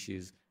X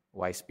species,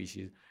 Y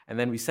species. And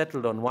then we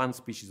settled on one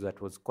species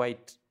that was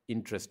quite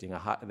interesting, the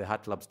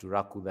Hatlabs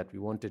turaku, that we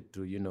wanted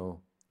to,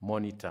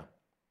 monitor.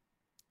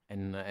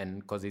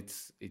 And because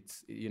it's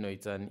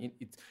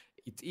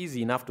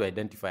easy enough to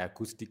identify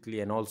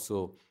acoustically, and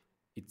also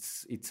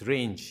its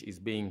range is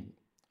being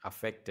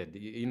affected.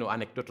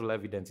 Anecdotal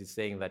evidence is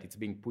saying that it's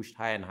being pushed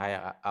higher and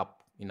higher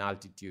up in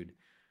altitude.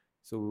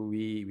 So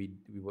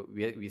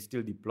we're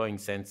still deploying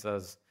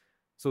sensors.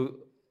 So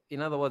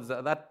in other words,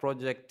 that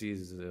project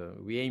is,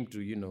 we aim to,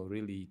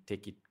 really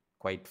take it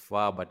quite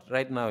far, but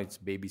right now it's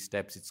baby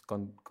steps. It's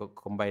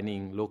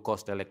combining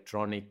low-cost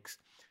electronics,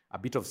 a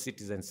bit of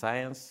citizen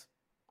science,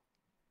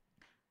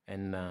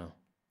 and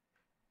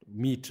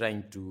me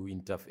trying to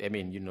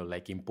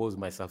like impose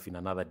myself in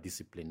another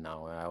discipline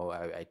now.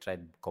 I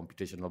tried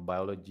computational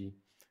biology,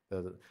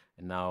 and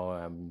now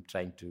I'm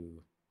trying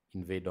to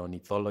invade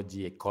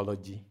ornithology,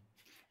 ecology.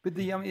 But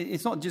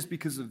it's not just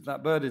because of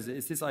that bird, is it?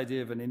 It's this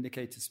idea of an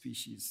indicator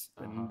species,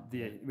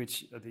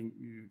 which I think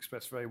you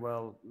expressed very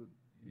well.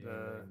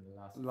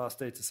 Last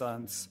Data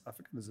Science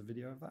Africa, there's a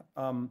video of that.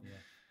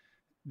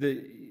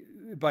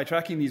 By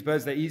tracking these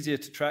birds, they're easier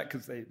to track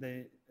because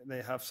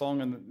they have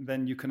song, and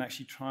then you can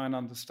actually try and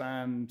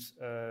understand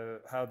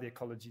how the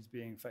ecology is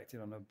being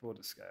affected on a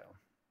broader scale.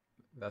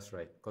 That's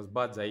right, because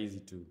birds are easy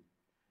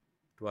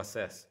to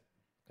assess.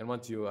 And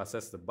once you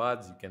assess the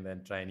birds, you can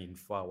then try and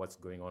infer what's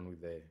going on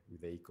with the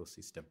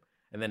ecosystem.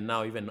 And then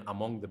now, even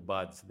among the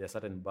birds, there are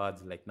certain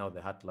birds like now the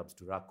Hatlabs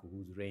turaco,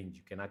 whose range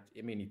you can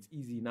it's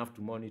easy enough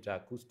to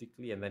monitor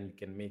acoustically, and then you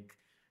can make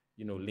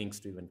links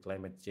to even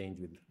climate change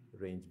with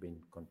range being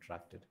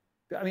contracted.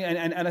 I mean,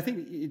 and I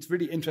think it's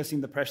really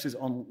interesting the pressures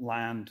on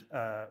land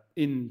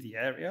in the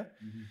area.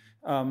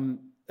 Mm-hmm.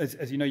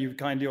 As you know, you've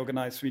kindly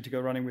organized for me to go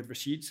running with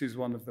Rashid, who's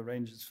one of the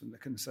rangers from the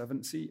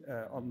Conservancy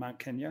on Mount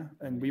Kenya,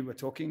 and we were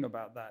talking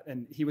about that.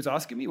 And he was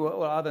asking me, what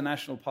are the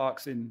national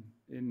parks in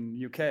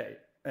UK?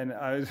 And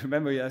I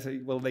remember I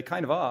said, well, they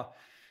kind of are,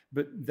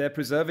 but they're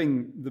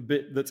preserving the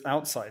bit that's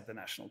outside the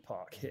national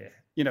park here.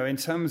 In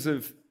terms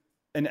of,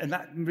 and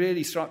that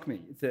really struck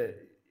me, that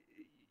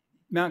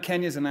Mount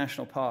Kenya is a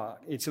national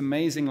park. It's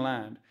amazing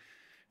land.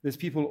 There's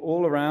people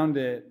all around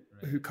it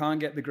who can't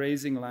get the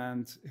grazing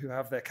land, who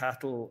have their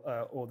cattle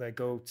or their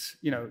goats.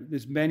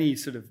 There's many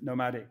sort of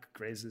nomadic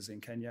grazers in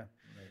Kenya.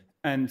 Right.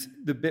 And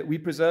the bit we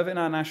preserve in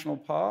our national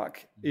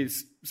park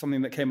is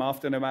something that came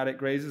after nomadic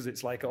grazers.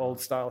 It's like old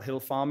style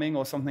hill farming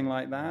or something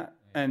like that.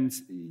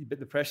 But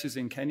the pressures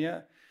in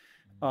Kenya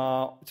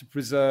are to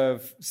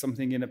preserve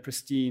something in a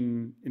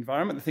pristine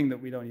environment, the thing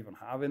that we don't even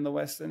have in the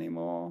West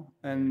anymore.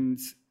 And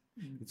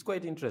it's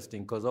quite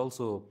interesting because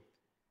also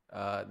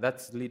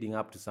that's leading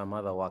up to some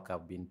other work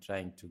I've been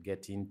trying to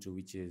get into,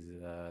 which is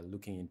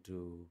looking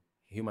into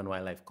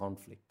human-wildlife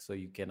conflict. So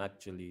you can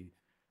actually,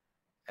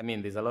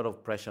 there's a lot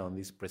of pressure on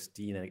these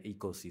pristine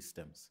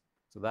ecosystems.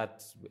 So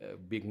that's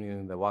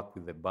beginning the work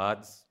with the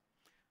birds.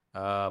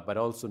 But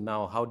also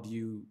now, how do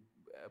you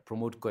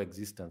promote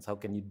coexistence? How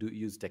can you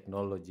use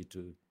technology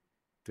to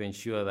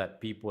ensure that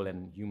people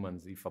and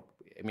humans,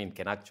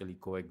 can actually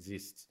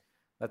coexist?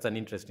 That's an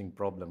interesting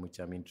problem, which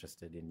I'm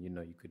interested in.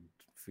 You could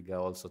figure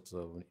all sorts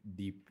of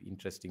deep,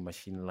 interesting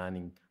machine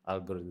learning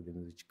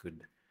algorithms which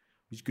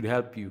could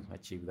help you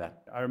achieve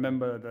that. I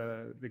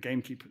remember the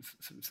gamekeepers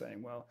sort of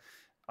saying, well,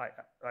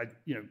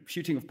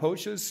 shooting of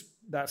poachers,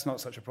 that's not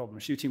such a problem.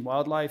 Shooting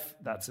wildlife,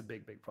 that's a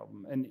big, big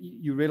problem. And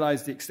you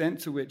realize the extent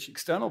to which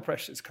external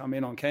pressures come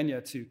in on Kenya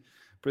to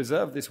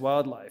preserve this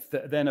wildlife,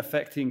 that then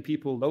affecting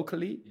people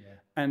locally. Yeah.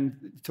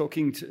 And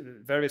talking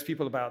to various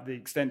people about the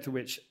extent to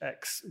which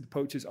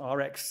poachers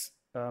are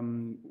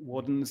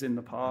wardens in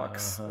the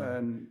parks,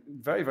 and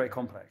very, very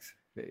complex.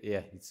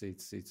 Yeah,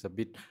 it's a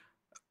bit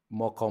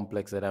more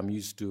complex than I'm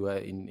used to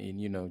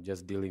in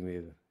just dealing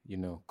with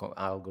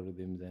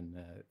algorithms and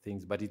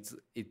things. But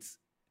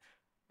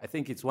I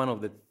think it's one of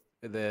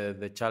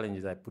the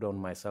challenges I put on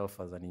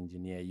myself as an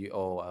engineer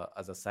or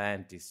as a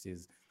scientist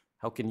is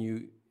how can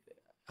you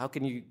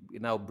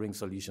now bring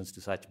solutions to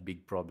such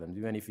big problems,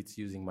 even if it's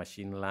using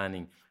machine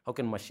learning? How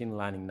can machine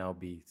learning now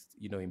be,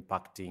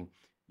 impacting,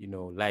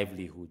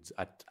 livelihoods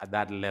at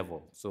that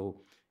level?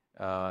 So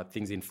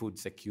things in food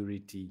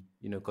security,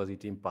 because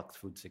it impacts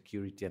food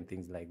security and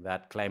things like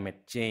that.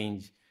 Climate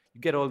change,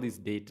 you get all this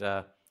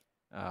data,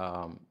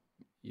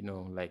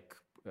 like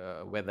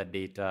weather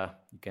data.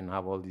 You can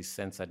have all this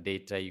sensor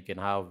data. You can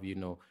have,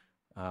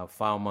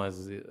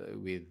 farmers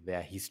with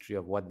their history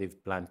of what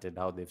they've planted,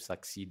 how they've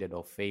succeeded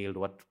or failed,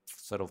 what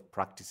sort of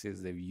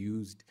practices they've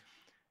used.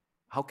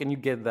 How can you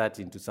get that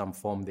into some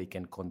form they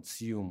can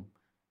consume?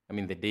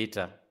 The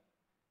data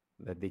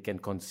that they can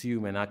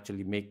consume and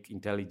actually make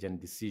intelligent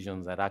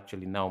decisions that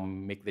actually now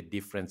make the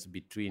difference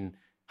between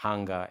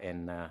hunger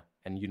and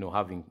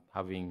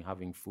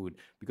having food.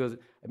 Because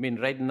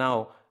right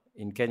now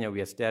in Kenya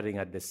we are staring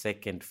at the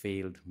second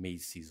failed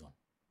maize season.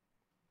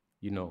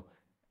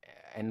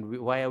 And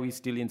why are we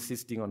still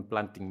insisting on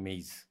planting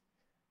maize?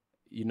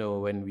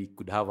 When we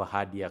could have a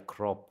hardier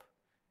crop.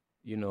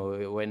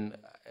 When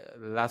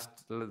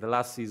the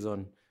last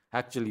season,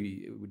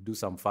 actually would do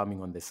some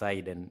farming on the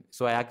side. And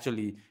so I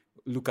actually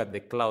look at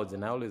the clouds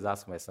and I always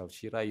ask myself,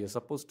 Shira, you're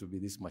supposed to be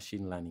this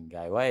machine learning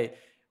guy.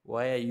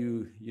 Why are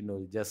you,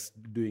 just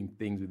doing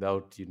things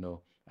without,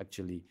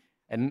 actually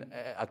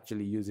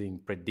using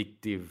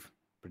predictive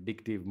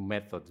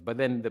methods? But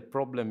then the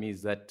problem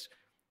is that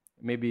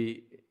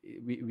maybe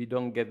we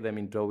don't get them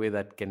into a way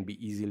that can be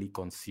easily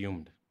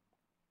consumed,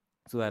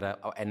 so that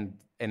and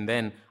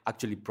then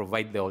actually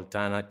provide the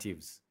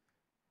alternatives,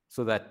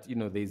 so that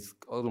there's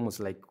almost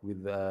like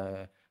with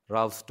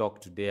Ralph's talk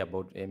today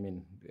about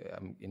in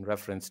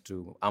reference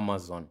to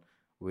Amazon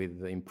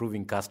with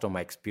improving customer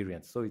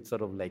experience. So it's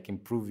sort of like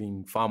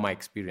improving farmer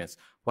experience.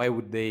 Why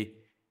would they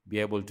be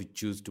able to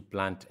choose to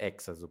plant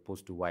X as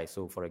opposed to Y.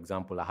 So, for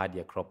example, a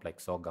hardier crop like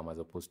sorghum as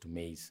opposed to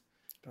maize.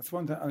 That's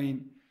one thing. I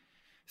mean,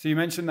 so you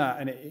mentioned that,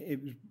 and it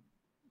was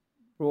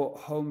brought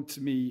home to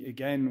me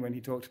again when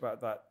he talked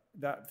about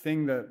that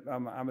thing that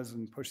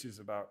Amazon pushes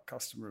about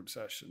customer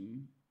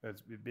obsession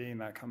as being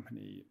that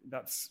company.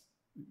 That's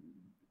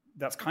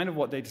kind of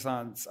what Data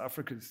Science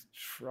Africa's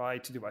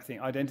tried to do. I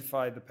think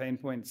identify the pain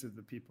points of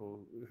the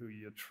people who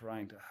you're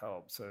trying to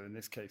help. So in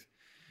this case,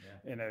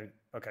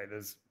 okay,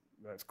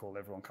 let's call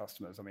everyone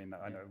customers. I mean,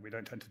 I know we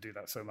don't tend to do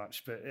that so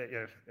much, but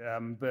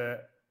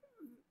but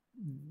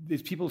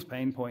there's people's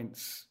pain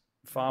points,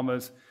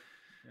 farmers,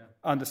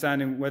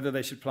 understanding whether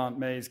they should plant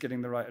maize,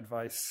 getting the right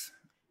advice.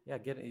 Yeah,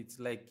 it's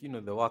like,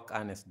 the work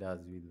Ernest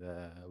does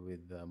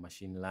with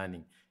machine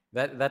learning.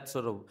 That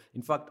sort of,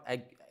 in fact,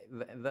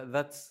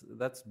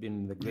 that's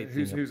been the great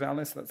thing. Who's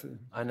Ernest? That's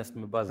Ernest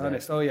Mbaza.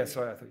 Ernest. Oh yeah,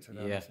 sorry, I thought you said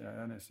Ernest.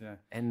 Yeah, Ernest. Yeah.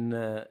 And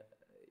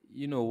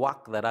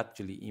work that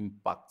actually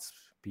impacts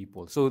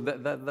people. So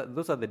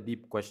those are the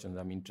deep questions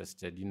I'm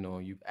interested.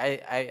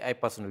 I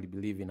personally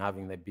believe in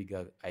having the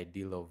bigger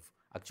ideal of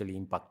actually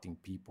impacting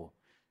people.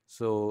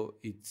 So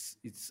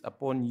it's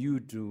upon you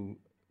to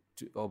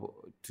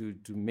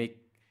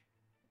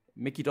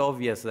make it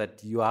obvious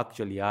that you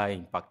actually are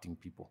impacting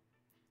people.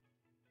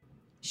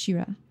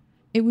 Shira,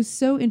 it was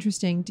so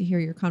interesting to hear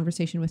your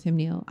conversation with him,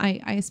 Neil. I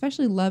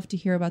especially love to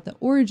hear about the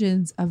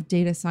origins of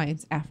Data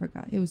Science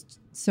Africa. It was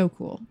so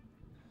cool.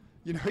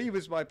 He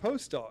was my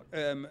postdoc,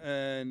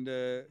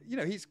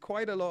 and he's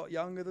quite a lot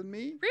younger than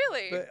me.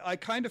 Really? But I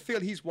kind of feel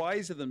he's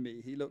wiser than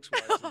me. He looks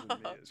wiser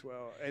than me as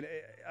well. And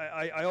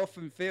I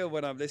often feel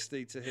when I'm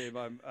listening to him,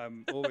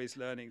 I'm always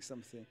learning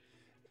something.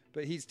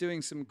 But he's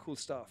doing some cool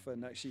stuff.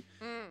 And actually,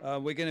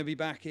 we're going to be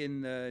back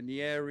in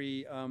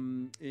Nyeri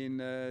in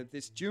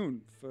this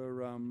June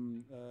for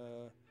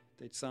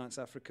Data Science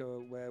Africa,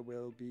 where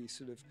we'll be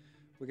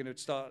we're going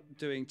to start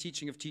doing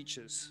teaching of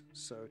teachers.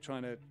 So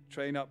trying to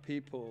train up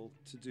people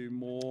to do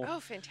more. Oh,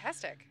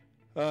 fantastic.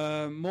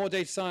 More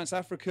Data Science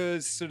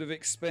Africa's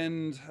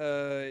expand.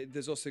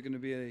 There's also going to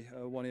be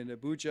one in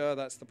Abuja.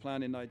 That's the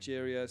plan in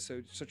Nigeria.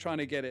 So trying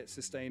to get it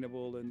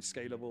sustainable and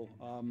scalable,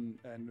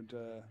 and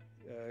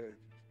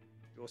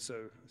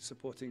also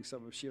supporting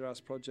some of Shira's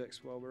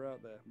projects while we're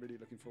out there. Really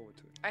looking forward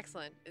to it.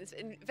 Excellent.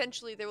 And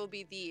eventually there will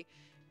be the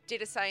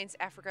Data Science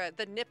Africa,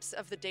 the NIPS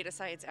of the Data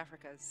Science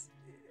Africas.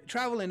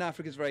 Travel in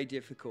Africa is very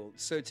difficult.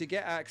 So to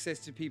get access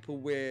to people,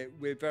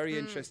 we're very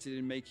interested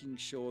in making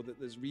sure that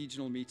there's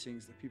regional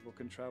meetings that people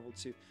can travel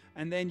to.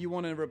 And then you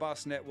want a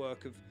robust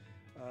network of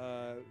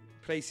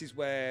places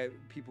where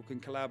people can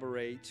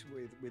collaborate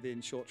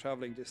within short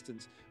traveling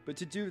distance. But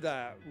to do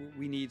that,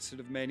 we need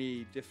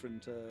many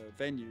different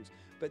venues.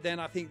 But then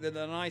I think that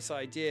a nice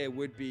idea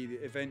would be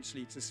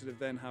eventually to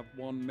then have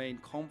one main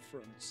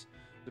conference,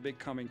 the big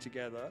coming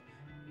together,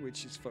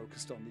 which is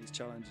focused on these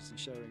challenges and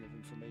sharing of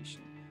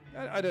information.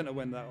 I don't know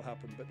when that will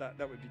happen, but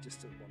that would be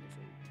just a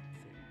wonderful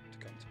thing to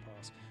come to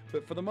pass.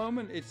 But for the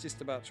moment, it's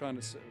just about trying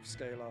to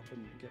scale up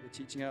and get the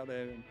teaching out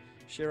there. And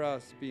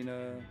Shira's been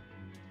a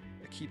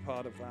key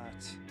part of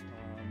that.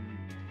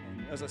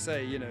 And as I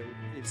say,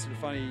 it's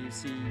funny you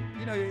see,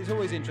 it's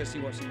always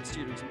interesting watching the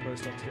students and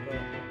postdocs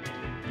develop.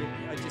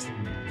 But I just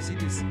see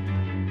this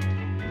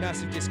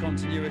massive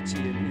discontinuity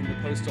in the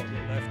postdoc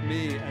that left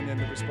me, and then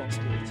the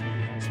responsibility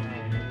he has now.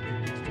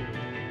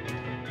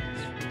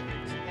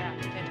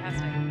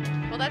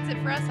 Well, that's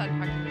it for us on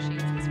Talking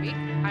Machines this week.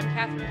 I'm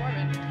Catherine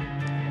Gorman.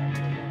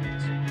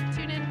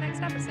 Tune in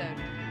next episode.